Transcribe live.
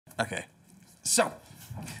Okay. So,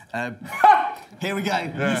 here we go.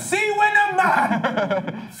 You see when a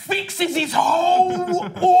man fixes his whole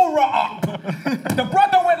aura up. The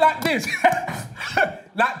brother went like this.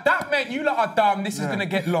 Like, that meant you lot are dumb, this is gonna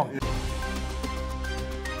get long.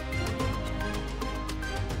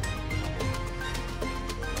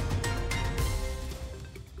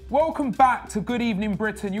 Welcome back to Good Evening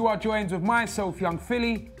Britain. You are joined with myself, Young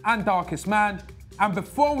Philly, and Darkest Man. And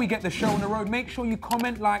before we get the show on the road, make sure you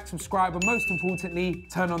comment, like, subscribe, and most importantly,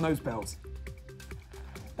 turn on those bells.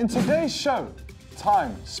 In today's show,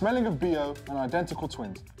 time, smelling of BO, and identical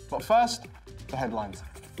twins. But first, the headlines.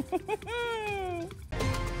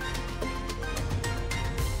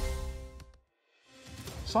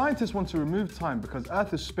 Scientists want to remove time because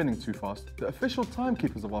Earth is spinning too fast. The official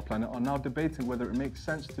timekeepers of our planet are now debating whether it makes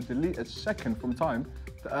sense to delete a second from time.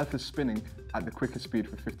 The Earth is spinning at the quickest speed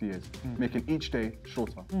for 50 years, making each day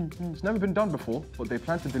shorter. It's never been done before, but they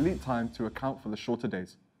plan to delete time to account for the shorter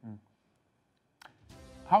days.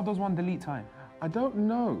 How does one delete time? I don't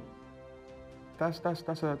know. That's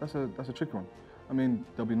a tricky one. I mean,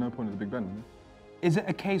 there'll be no point of the Big Bang. Is it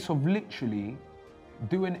a case of literally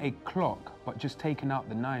doing a clock, but just taking out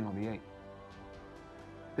the 9 or the 8?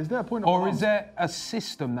 Is there a point of Or is there a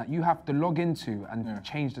system that you have to log into and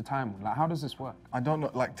change the time? Like, how does this work? I don't know,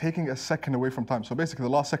 like taking a second away from time. So basically the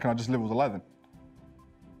last second I just lived was alive then.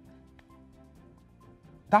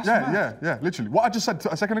 That's mad. Yeah, literally. What I just said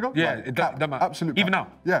a second ago? Yeah, like, it doesn't matter. Absolutely. Even now?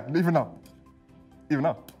 Yeah, even now. Even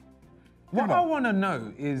now. What I want to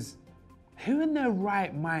know is, who in their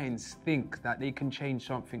right minds think that they can change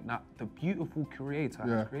something that the beautiful creator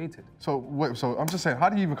has created? So wait, so I'm just saying, how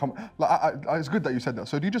do you even come? Like, it's good that you said that.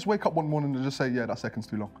 So do you just wake up one morning and just say, yeah, that second's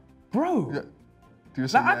too long? Bro. Yeah. Do you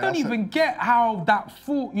say, like, I don't even get how that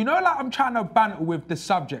thought. You know, like, I'm trying to banter with the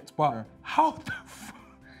subject, but how the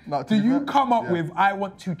fuck do you come up with, I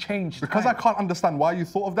want to change time? Because I can't understand why you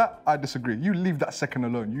thought of that, I disagree. You leave that second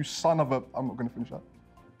alone. You son of a, I'm not going to finish that.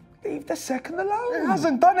 Leave the second alone. It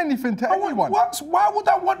hasn't done anything to anyone. Why would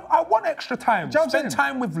I want extra time? Do you know what I'm Spend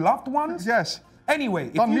time with loved ones? Yes. Anyway,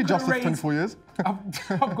 done me justice 24 years.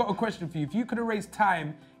 I've got a question for you. If you could erase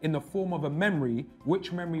time in the form of a memory,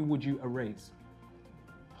 which memory would you erase?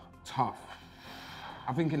 Tough.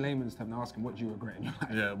 I think in layman's terms, they're asking, what do you regret in your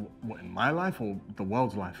life? Yeah, what, in my life or the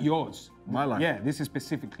world's life? Yours. My life? Yeah, this is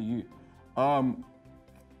specifically you. Well,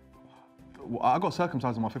 I got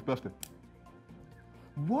circumcised on my 5th birthday.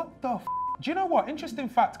 What the f? Do you know what? Interesting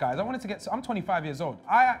fact, guys. I'm 25 years old.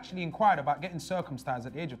 I actually inquired about getting circumcised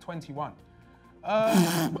at the age of 21.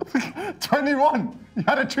 21? You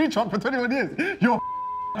had a tree trunk for 21 years? You're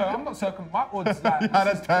No, I'm not circumcised. Like, you had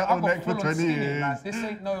a turtleneck for 20 years. Like, this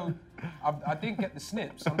ain't no... I didn't get the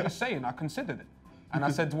snips. I'm just saying, I considered it. And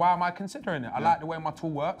I said, why am I considering it? I like the way my tool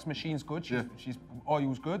works. Machine's good. She's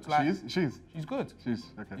oil's good. Like, She's good. She's,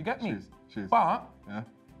 okay. You get me? She's. But... Yeah.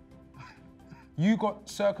 You got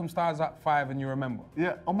circumcised at 5 and you remember?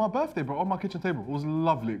 Yeah, on my birthday, bro, on my kitchen table. It was a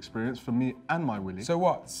lovely experience for me and my Willie. So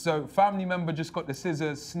what? So family member just got the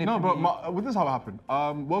scissors, snipping. No, but this is how it happened.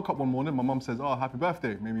 Woke up one morning, my mum says, oh, happy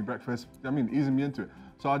birthday, made me breakfast. I mean, easing me into it.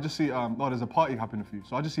 So I just see, oh, there's a party happening for you.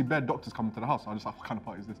 So I just see bad doctors coming to the house. I just like, what kind of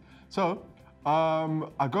party is this? So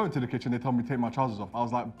I go into the kitchen, they tell me to take my trousers off. I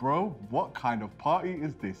was like, bro, what kind of party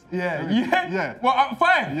is this? Yeah. Well, I'm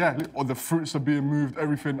fine. Yeah, or the fruits are being moved,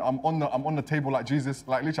 everything. I'm on the table like Jesus.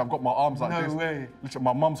 Like, literally, I've got my arms like this. No way. Literally,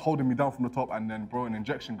 my mum's holding me down from the top, and then, bro, an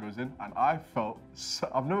injection goes in, and I've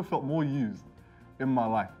never felt more used in my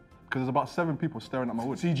life. Because there's about 7 people staring at my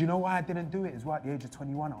wood. See, do you know why I didn't do it? Is why at the age of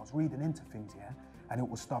 21, I was reading into things, yeah? And it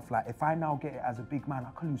was stuff like, if I now get it as a big man,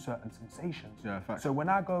 I can lose certain sensations. Yeah, facts. So when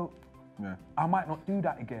I go, I might not do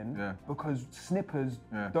that again because snippers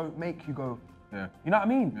don't make you go, you know what I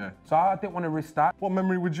mean? Yeah. So I didn't want to risk that. What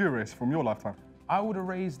memory would you erase from your lifetime? I would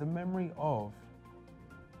erase the memory of...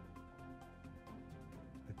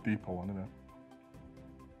 A deeper one, isn't it?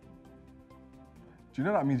 Do you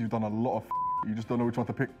know that means you've done a lot of you just don't know which one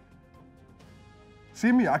to pick?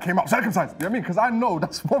 See me, I came out circumcised, you know what I mean? Because I know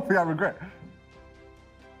that's one thing I regret.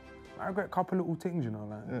 I regret a couple little things, you know,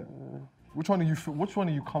 like... Which one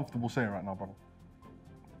are you comfortable saying right now, brother?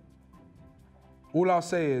 All I'll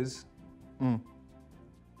say is,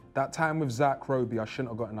 that time with Zach Roby, I shouldn't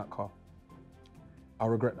have got in that car. I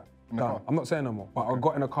regret that. Car? I'm not saying no more, but I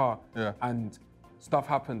got in a car and stuff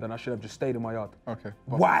happened and I should have just stayed in my yard. Okay.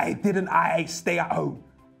 Why didn't I stay at home?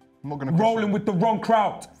 I'm not gonna rolling with the wrong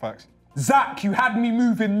crowd. Facts. Zach, you had me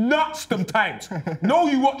moving nuts sometimes. No,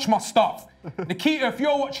 you watch my stuff. Nikita, if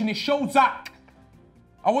you're watching this, show Zach.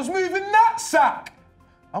 I was moving nuts, Zach.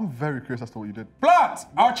 I'm very curious as to what you did. Blood,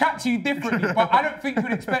 I'll chat to you differently, but I don't think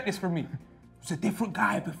you'd expect this from me. was a different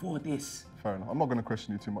guy before this. Fair enough. I'm not going to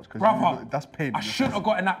question you too much because Brother, that's paid. I shouldn't have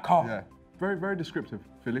got in that car. Yeah. Very, very descriptive,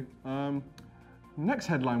 Philly. Next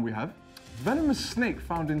headline we have: venomous snake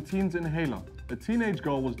found in teen's inhaler. A teenage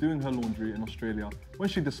girl was doing her laundry in Australia when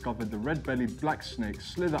she discovered the red-bellied black snake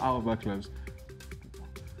slither out of her clothes.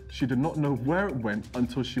 She did not know where it went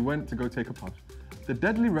until she went to go take a puff. The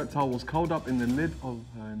deadly reptile was curled up in the lid of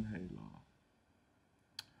her inhaler.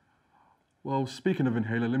 Well, speaking of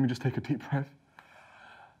inhaler, let me just take a deep breath.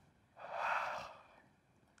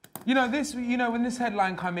 You know, when this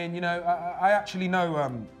headline come in, you know, I actually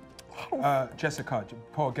know Jessica,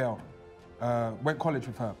 poor girl. Went college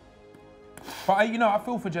with her. But, I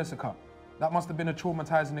feel for Jessica. That must have been a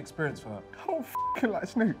traumatizing experience for her. I don't f***ing like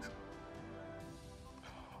snakes.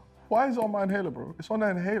 Why is it on my inhaler, bro? It's on the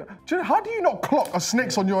inhaler. How do you not clock a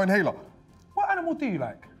snake's on your inhaler? What animal do you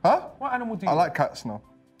like? Huh? What animal do you I like cats now.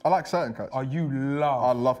 I like certain cats. Oh, you love.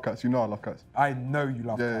 I love cats. You know I love cats. I know you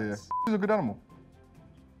love Yeah. cats. He's a good animal.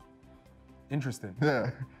 Interesting. Yeah.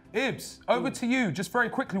 Ibs, over to you. Just very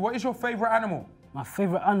quickly, what is your favourite animal? My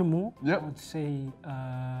favourite animal, Yep. I would say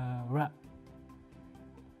rat.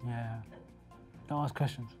 Yeah. Don't ask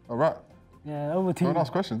questions. A rat. Yeah, over to you. Don't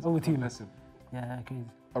ask questions. Over to you. Listen. Yeah, crazy.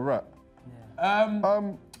 A rat.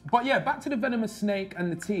 But yeah, back to the venomous snake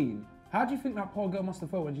and the teen. How do you think that poor girl must have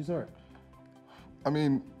felt when she saw it? I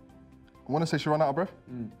mean, I want to say she ran out of breath.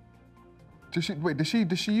 Did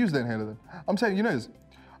she use the inhaler then? I'm saying, you know this.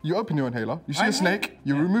 You open your inhaler, you see a snake,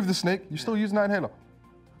 you remove the snake, you're still using that inhaler.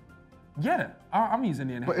 Yeah, I'm using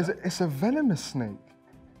the inhaler. But it's a venomous snake.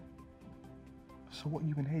 So what are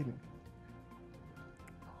you inhaling?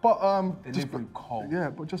 But Delivering cold. Yeah,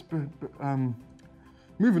 but just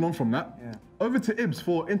moving on from that. Yeah. Over to Ibs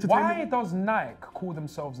for entertainment. Why does Nike call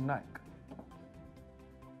themselves Nike?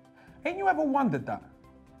 Ain't you ever wondered that?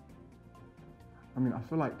 I mean, I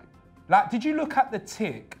feel like. Like, did you look at the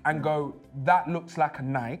tick and go, that looks like a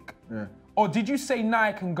Nike? Yeah. Or did you say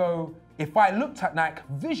Nike and go, if I looked at Nike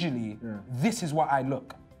visually, this is what I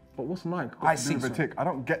look? But what's Nike got I to see do with the so. tick? I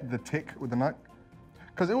don't get the tick with the Nike.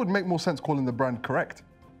 Because it would make more sense calling the brand Correct.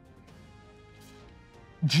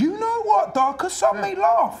 Do you know what, Darker? Some may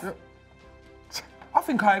laugh. Yeah. I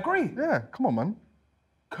think I agree. Yeah, come on, man.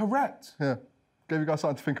 Correct. Yeah, gave you guys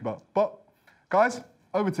something to think about. But, guys,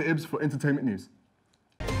 over to Ibs for entertainment news.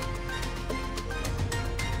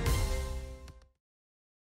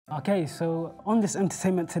 Okay, so on this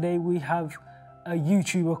entertainment today, we have a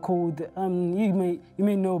YouTuber called, you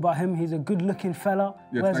may know about him. He's a good-looking fella.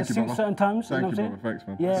 Yeah, wears a thank you, suit brother. certain times, Thank you know you, what I'm brother. saying? Thanks,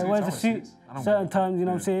 man. Yeah, Suits, wears I a wear suit suits. I don't certain wear times, you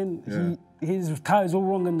know what I'm saying? Yeah. His tie is all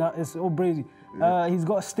wrong and that, it's all brazy. He's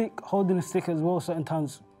got a stick, holding a stick as well certain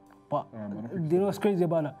times. But do you know what's crazy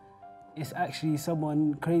about that? It's actually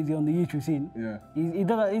someone crazy on the YouTube scene. Yeah.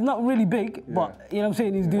 He's not really big, but you know what I'm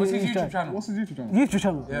saying? He's doing What's it his his YouTube time. channel? What's his YouTube channel? YouTube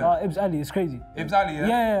channel. Yeah. Ibs Ali, it's crazy. Ibs Ali, yeah?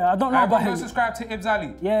 Yeah, I don't know about Everyone him. go subscribe to Ibs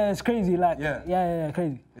Ali. Yeah, it's crazy, like, Yeah. yeah,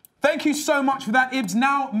 crazy. Thank you so much for that, Ibs.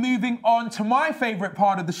 Now, moving on to my favourite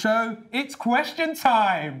part of the show, it's question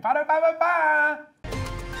time. Ba-da-ba-ba-ba.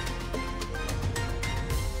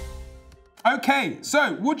 Okay,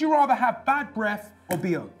 so would you rather have bad breath or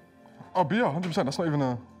BO? Oh, but yeah, 100%.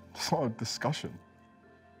 That's not a discussion.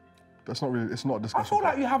 That's not really, it's not a I discussion. feel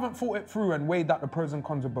like you haven't thought it through and weighed out the pros and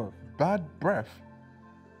cons of both. Bad breath.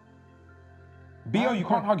 BO, you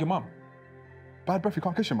can't hug your mum. Bad breath, you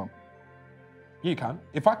can't kiss your mum. Yeah, you can.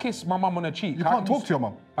 If I kiss my mum on the cheek, You can't talk to your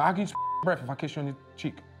mum. But how can you breath if I kiss you on the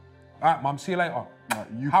cheek? All right, mum, see you later.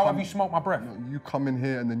 You How come- have you smoked my breath? You come in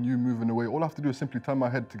here and then you moving away. All I have to do is simply turn my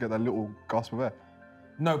head to get that little gasp of air.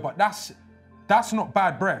 No, but that's not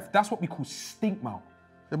bad breath. That's what we call stink mouth.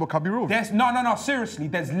 Yeah, but can I be real? There's no, seriously,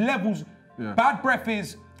 there's levels. Yeah. Bad breath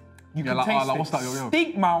is, you can like, taste like, it. what's that, yo?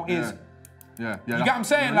 Stink mouth is, Yeah. you get what I'm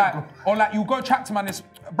saying? Or like you go chat to man, this,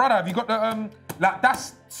 brother, have you got the, like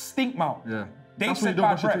that's stink mouth. Yeah. They That's when said you don't bad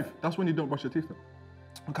brush your breath. teeth. That's when you don't brush your teeth then.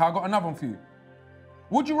 Okay, I got another one for you.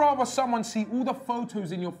 Would you rather someone see all the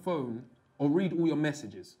photos in your phone or read all your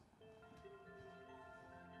messages?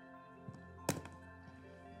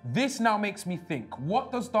 This now makes me think,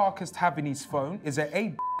 what does Darkest have in his phone? Is it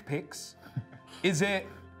A, pics? Is it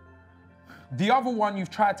the other one you've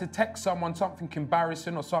tried to text someone something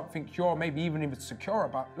embarrassing or something you're maybe even if it's secure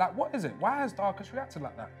about? Like, what is it? Why has Darkest reacted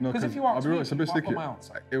like that? No, Because if you I'll ask be me, real, it's a bit I've got sticky. my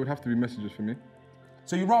answer. It would have to be messages for me.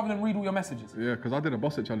 So you'd rather than read all your messages? Yeah, because I did a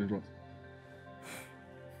boss it challenge once.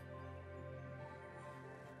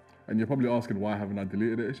 And you're probably asking why haven't I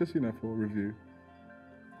deleted it? It's just, you know, for review.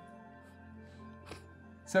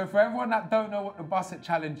 So for everyone that don't know what the Busset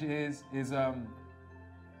Challenge is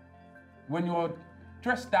when you're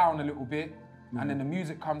dressed down a little bit, and then the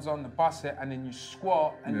music comes on, the bus it, and then you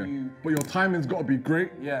squat and you. But your timing's got to be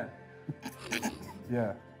great. Yeah.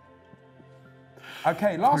 Yeah.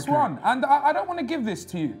 Okay, last one, and I don't want to give this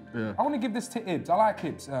to you. Yeah. I want to give this to Ibs. I like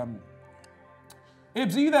Ibs.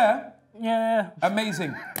 Ibs, are you there? Yeah.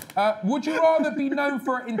 Amazing. Would you rather be known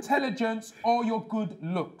for intelligence or your good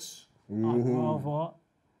looks? Rather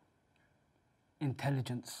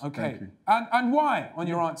intelligence. Okay. And why on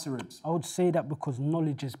your answer, Ibs? I would say that because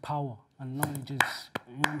knowledge is power, and knowledge is,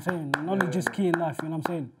 you know what I'm saying? Knowledge is key in life, you know what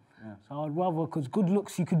I'm saying? Yeah. So I'd rather, because good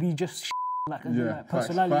looks, you could be just like, like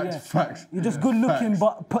personality. Facts. You're just good looking,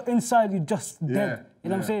 but put inside you're just dead. You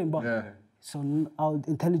know what I'm saying? But so our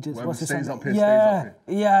intelligence. Whatever what's stays it? up here stays up here.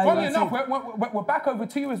 Yeah. Funny enough, we're back over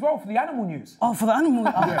to you as well for the animal news. Oh, for the animal.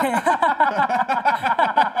 Okay.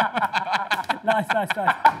 Nice.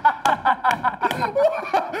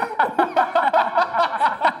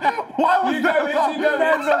 Why would You go,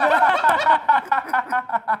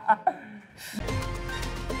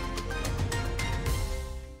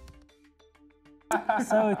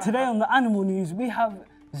 So today on the animal news, we have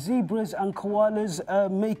zebras and koalas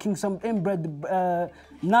making some inbred,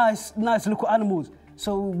 nice little animals.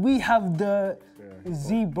 So we have the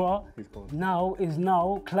zebra is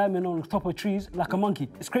now climbing on top of trees like a monkey.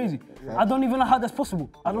 It's crazy. I don't even know how that's possible.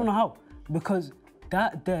 I don't know how, because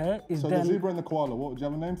that there is. So then, the zebra and the koala, what, do you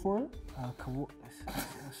have a name for it?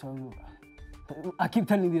 So I keep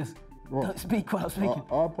telling you this. Don't speak while I'm speaking.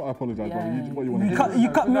 I apologise, brother. What you want to do? You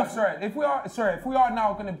cut me off. Sorry, if we are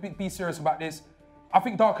now going to be serious about this, I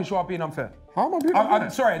think Darkest, you are being unfair. How am I being unfair? I'm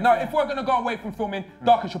sorry, no, if we're going to go away from filming,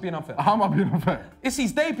 Darkest, you're being unfair. How am I being unfair? It's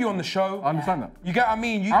his debut on the show. I understand that. You get what I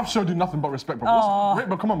mean? I've showed you nothing but respect, bro.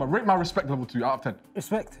 Come on, man. Rate my respect level 2 out of 10.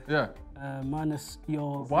 Respect? Yeah. Minus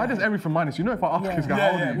your... Why does everything minus? You know if I ask this guy,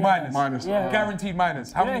 how old are you? Minus. Minus. Guaranteed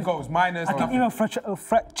minus. How many goals? Minus. I can even fracture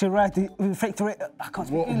I can't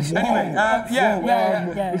speak English. Anyway,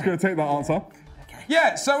 Who's going to take that answer?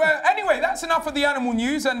 Yeah, so anyway, that's enough of the animal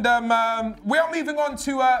news, and we are moving on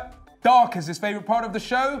to Darkest, his favourite part of the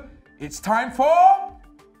show. It's time for...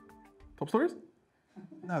 Top stories?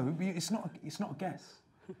 No, it's not a guess.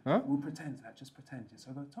 Huh? We'll pretend, just pretend.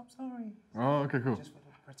 So go top story. Oh, okay, cool. Just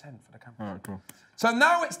pretend for the camera. All right, cool. So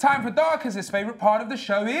now it's time for Darkest, his favourite part of the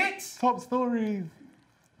show. It's... Top stories.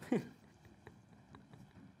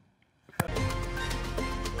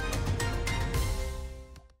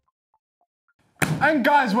 And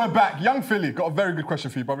guys, we're back. Young Philly, got a very good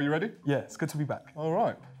question for you, brother. You ready? Yeah, it's good to be back. All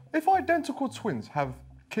right. If identical twins have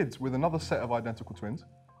kids with another set of identical twins,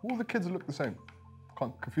 will the kids look the same?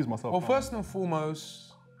 Can't confuse myself. Well, first and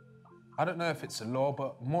foremost, I don't know if it's a law,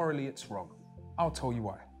 but morally it's wrong. I'll tell you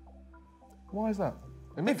why. Why is that?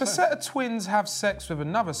 If a set of twins have sex with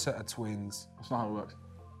another set of twins... That's not how it works.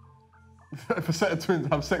 If a set of twins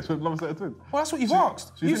have sex with another set of twins. Well, that's what you've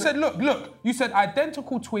asked. You said, look, you said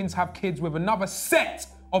identical twins have kids with another set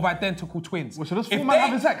of identical twins. Well, so there's 4 men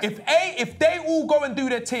having sex? If they all go and do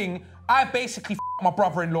their thing, I basically my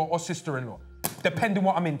brother-in-law or sister-in-law, depending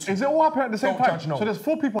what I'm into. Is it all happening at the same Don't time? judge no So there's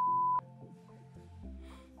 4 people.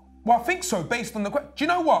 Well, I think so, based on the... Do you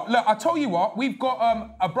know what? Look, I tell you what, we've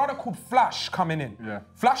got a brother called Flash coming in. Yeah.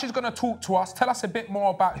 Flash is going to talk to us, tell us a bit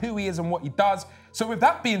more about who he is and what he does. So with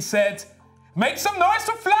that being said, make some noise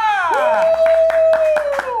for Flash!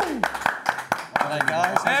 Hello,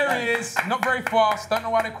 guys. There he is, not very fast. Don't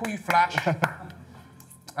know why they call you Flash.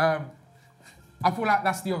 I feel like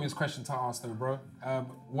that's the obvious question to ask though, bro.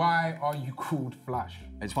 Why are you called Flash?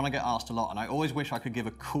 It's one I get asked a lot, and I always wish I could give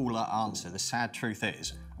a cooler answer. The sad truth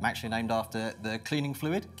is, I'm actually named after the cleaning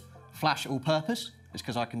fluid, Flash All Purpose. It's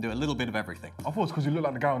because I can do a little bit of everything. I thought it's because you look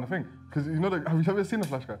like the guy on the thing. Because you know, have you ever seen the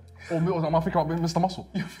Flash guy? Or am I thinking about Mr. Muscle?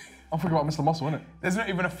 I'm thinking about Mr. Muscle, innit? There's not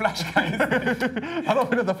even a Flash guy, is there? I don't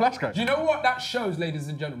think there's a Flash guy. Do you know what that shows, ladies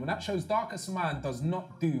and gentlemen? That shows Darkest man does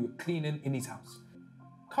not do cleaning in his house.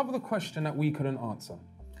 Cover the question that we couldn't answer.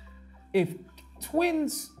 If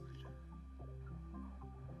twins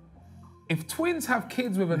have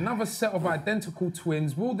kids with another set of identical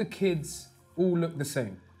twins, will the kids all look the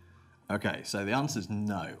same? Okay, so the answer is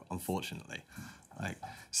no, unfortunately.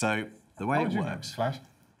 So the way it works... Flash?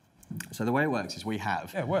 So the way it works is we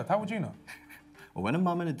have... Yeah, how would you know? Well, when a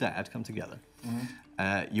mum and a dad come together,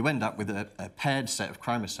 you end up with a paired set of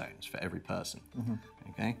chromosomes for every person.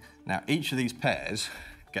 Okay? Now, each of these pairs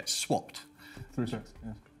gets swapped. Through sex,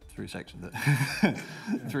 yes. Through sex,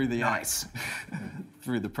 through the ice,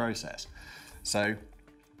 through the process. So,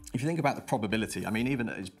 if you think about the probability, I mean, even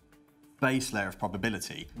at its base layer of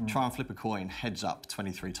probability, try and flip a coin heads up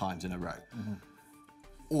 23 times in a row.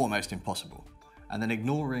 Almost impossible. And then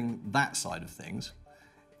ignoring that side of things,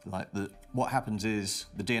 What happens is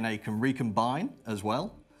the DNA can recombine as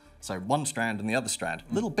well. So one strand and the other strand,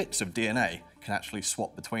 little bits of DNA can actually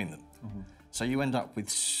swap between them. So you end up with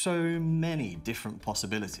so many different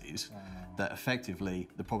possibilities that effectively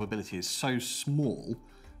the probability is so small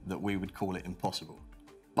that we would call it impossible.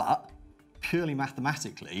 But purely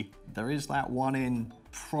mathematically, there is that 1 in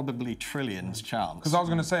probably trillions chance. Because I was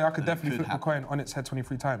going to say, I could definitely flip the coin on its head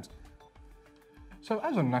 23 times. So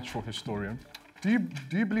as a natural historian, do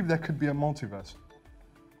you believe there could be a multiverse?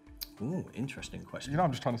 Ooh, interesting question. You know,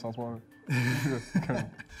 I'm just trying to sound smart.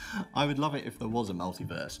 I would love it if there was a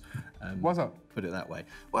multiverse. Why's that? Put it that way.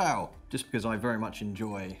 Well, just because I very much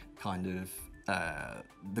enjoy kind of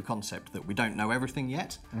the concept that we don't know everything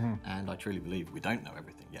yet, and I truly believe we don't know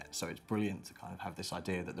everything yet. So it's brilliant to kind of have this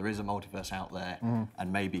idea that there is a multiverse out there,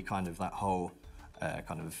 and maybe kind of that whole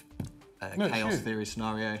chaos theory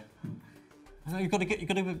scenario. I know you've got to get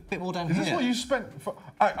a bit more down here. Is this what you spent for?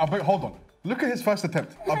 I beg, hold on. Look at his first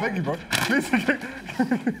attempt. I beg you, bro. Please.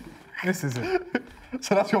 This is it.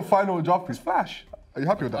 So that's your final draft piece. Flash. Are you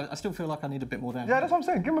happy with that? I still feel like I need a bit more down Yeah, here. that's what I'm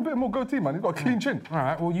saying. Give him a bit more goatee, man. He's got a clean chin. All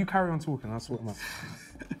right, well, you carry on talking. I'll sort them out.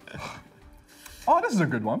 Oh, this is a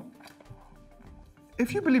good one.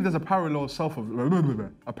 If you believe there's a parallel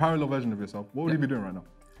version of yourself, what would you be doing right now?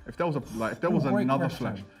 If there was Great another question.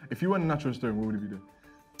 Flash, if you weren't a natural historian, what would you be doing?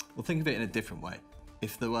 Well, think of it in a different way.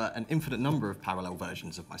 If there were an infinite number of parallel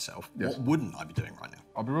versions of myself, Yes. what wouldn't I be doing right now?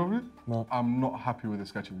 I'll be real with you. No. I'm not happy with the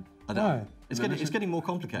sketching. I don't know. Why? It's getting more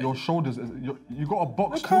complicated. Your shoulders, you got a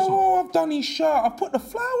box Look torso. how I've done his shirt. I've put the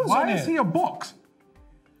flowers on Why it. is he a box?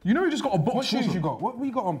 You know you just got a box What shoes torso. you got? What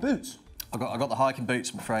you got on? Boots? I got the hiking boots,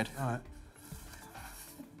 I'm afraid. All right.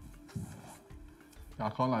 Yeah, I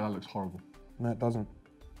can't lie, that looks horrible. No, it doesn't.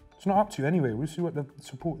 It's not up to you anyway. We'll see what the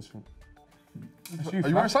supporters think. Are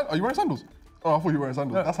you wearing sandals? Oh, I thought you were wearing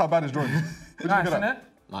sandals. Look. That's how bad his drawing is. Nice, isn't it?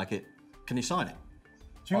 Like it. Can you sign it?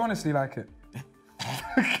 Do you honestly like it?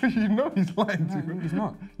 You know he's lying to No, you. he's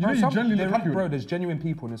not. You know you genuinely look happy with Bro, it. there's genuine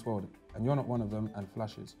people in this world, and you're not one of them, and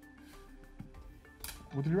Flash is.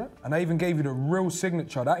 What did you write? And I even gave you the real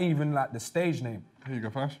signature. That ain't even like the stage name. Here you go,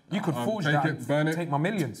 Flash. You could forge take that it, burn and it. take my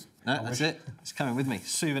millions. No, that's it. It's coming with me.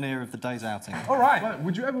 Souvenir of the day's outing. All right. Like,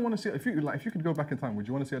 would you ever want to see, if you could go back in time, would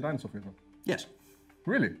you want to see a dinosaur for yourself? Yes.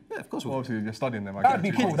 Really? Yeah, of course we Well, would. obviously, you're studying them. I That'd be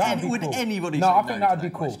guarantee. cool. That'd be Would cool. anybody No, say I no think to that'd be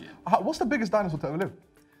that cool. question? What's the biggest dinosaur to ever live?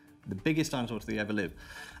 The biggest dinosaur to ever live.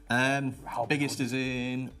 Biggest is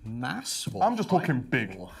in mass? Or I'm just talking height,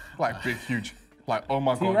 big. or- Like big, huge. Like, oh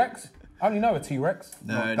my god. T-Rex? I only know a T-Rex.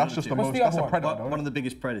 No, That's not just a the T-Rex. most, the that's other a one? predator. One of the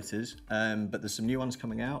biggest predators, but there's some new ones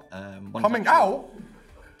coming out. One's Coming actually- out?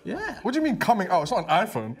 Yeah. What do you mean coming out? It's not an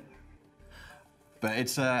iPhone. But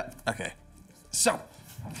it's, okay. So,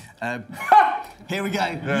 here we go.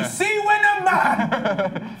 You see when a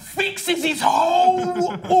man fixes his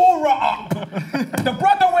whole aura up. The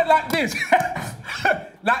brother went like this.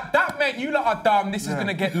 Like that meant you lot are dumb, this is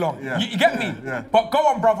gonna get long. Yeah. You get me? Yeah. But go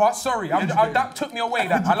on, brother, sorry. That took me away.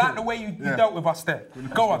 I like the way you dealt with us there.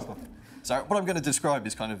 Go on. So what I'm going to describe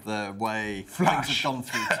is kind of the way things have gone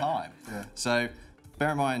through time. So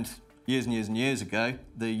bear in mind, years and years and years ago,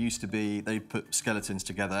 they put skeletons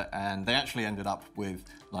together and they actually ended up with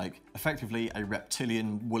like effectively a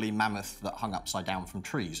reptilian woolly mammoth that hung upside down from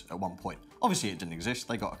trees at one point. Obviously it didn't exist,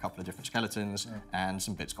 they got a couple of different skeletons and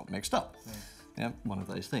some bits got mixed up. Yeah, one of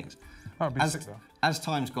those things. That'd be sick, though. As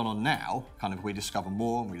time's gone on now, kind of we discover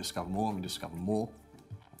more and we discover more and we discover more.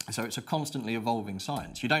 So it's a constantly evolving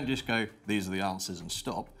science. You don't just go, these are the answers and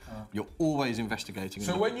stop. You're always investigating.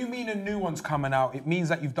 So when you mean a new one's coming out, it means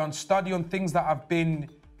that you've done study on things that have been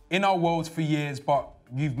in our world for years, but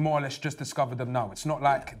you've more or less just discovered them now. It's not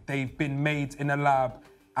like they've been made in a lab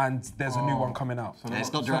and there's a new one coming out. Yeah,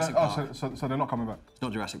 it's not Jurassic Park. So they're not coming back. It's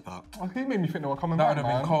not Jurassic Park. Okay, you made me think they were coming That back, would have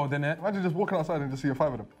been man. cold, innit? Imagine just walking outside and just seeing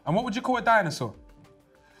 5 of them. And what would you call a dinosaur?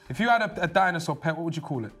 If you had a dinosaur pet, what would you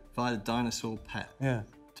call it? If I had a dinosaur pet, Yeah.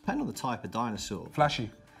 depending on the type of dinosaur. Flashy.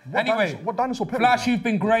 Anyway, what dinosaur pet? Flash, you've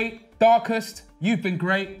been great. Darkest, you've been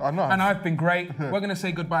great. I know. And I've been great. We're gonna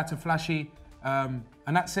say goodbye to Flashy. And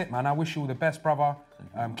that's it, man. I wish you all the best, brother.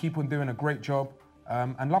 Keep on doing a great job.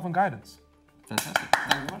 And love and guidance. Fantastic.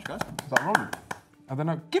 Thank you very much, guys. Is that rolling? I don't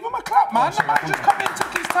know. Give him a clap, man. The man just come in,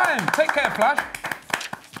 took his time. Take care, Flash.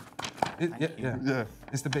 Yeah.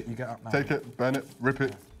 It's the bit you get up now. Take it, burn it, rip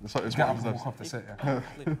it. It's Get what up it and deserves. walk off the set, yeah.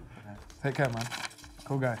 Take care, man.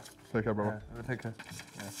 Cool guy. Take care, brother. Take care.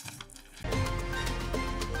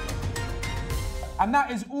 And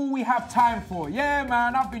that is all we have time for. Yeah,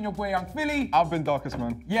 man, I've been your boy, Young Philly. I've been Darkest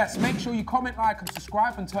Man. Yes, make sure you comment, like, and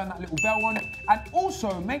subscribe, and turn that little bell on. And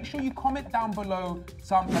also, make sure you comment down below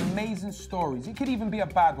some amazing stories. It could even be a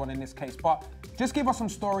bad one in this case, but just give us some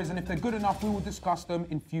stories, and if they're good enough, we will discuss them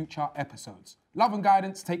in future episodes. Love and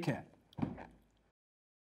guidance, take care.